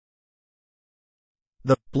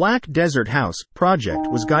The Black Desert House project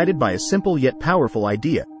was guided by a simple yet powerful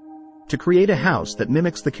idea: to create a house that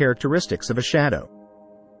mimics the characteristics of a shadow.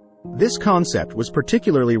 This concept was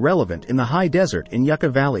particularly relevant in the high desert in Yucca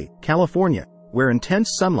Valley, California, where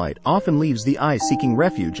intense sunlight often leaves the eye seeking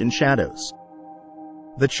refuge in shadows.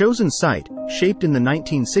 The chosen site, shaped in the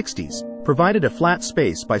 1960s, provided a flat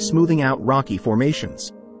space by smoothing out rocky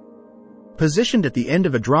formations. Positioned at the end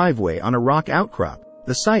of a driveway on a rock outcrop,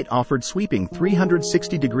 the site offered sweeping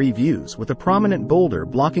 360-degree views with a prominent boulder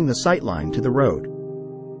blocking the sightline to the road.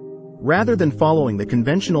 Rather than following the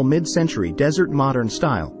conventional mid-century desert modern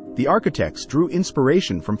style, the architects drew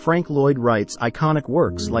inspiration from Frank Lloyd Wright's iconic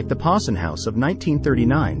works like the Pauson House of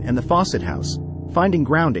 1939 and the Fawcett House, finding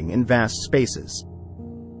grounding in vast spaces.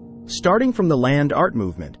 Starting from the land art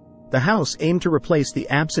movement, the house aimed to replace the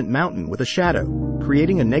absent mountain with a shadow,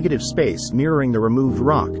 creating a negative space mirroring the removed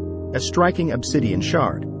rock, a striking obsidian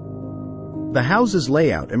shard. The house's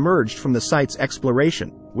layout emerged from the site's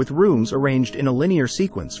exploration, with rooms arranged in a linear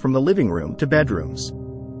sequence from the living room to bedrooms.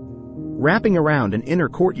 Wrapping around an inner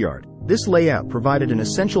courtyard, this layout provided an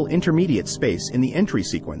essential intermediate space in the entry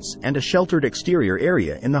sequence and a sheltered exterior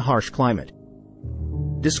area in the harsh climate.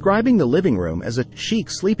 Describing the living room as a chic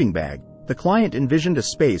sleeping bag, the client envisioned a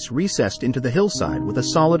space recessed into the hillside with a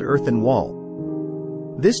solid earthen wall.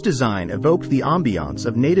 This design evoked the ambiance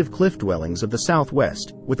of native cliff dwellings of the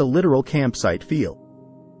Southwest, with a literal campsite feel.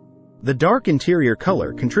 The dark interior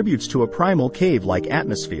color contributes to a primal cave-like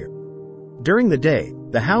atmosphere. During the day,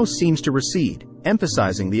 the house seems to recede,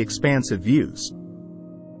 emphasizing the expansive views.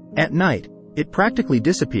 At night, it practically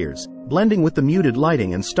disappears, blending with the muted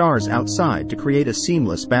lighting and stars outside to create a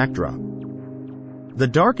seamless backdrop. The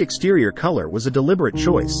dark exterior color was a deliberate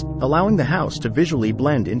choice, allowing the house to visually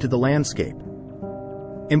blend into the landscape.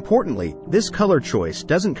 Importantly, this color choice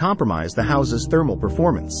doesn't compromise the house's thermal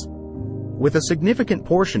performance. With a significant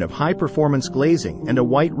portion of high-performance glazing and a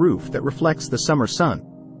white roof that reflects the summer sun,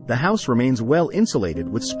 the house remains well insulated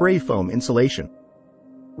with spray foam insulation.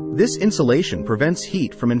 This insulation prevents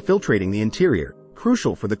heat from infiltrating the interior,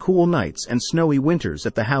 crucial for the cool nights and snowy winters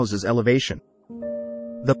at the house's elevation.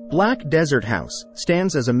 The Black Desert House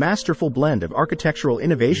stands as a masterful blend of architectural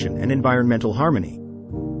innovation and environmental harmony.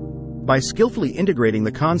 By skillfully integrating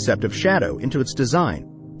the concept of shadow into its design,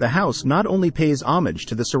 the house not only pays homage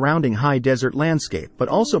to the surrounding high desert landscape but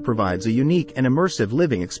also provides a unique and immersive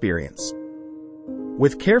living experience.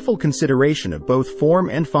 With careful consideration of both form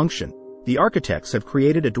and function, the architects have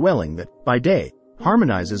created a dwelling that, by day,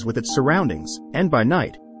 harmonizes with its surroundings, and by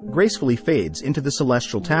night, gracefully fades into the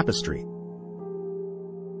celestial tapestry.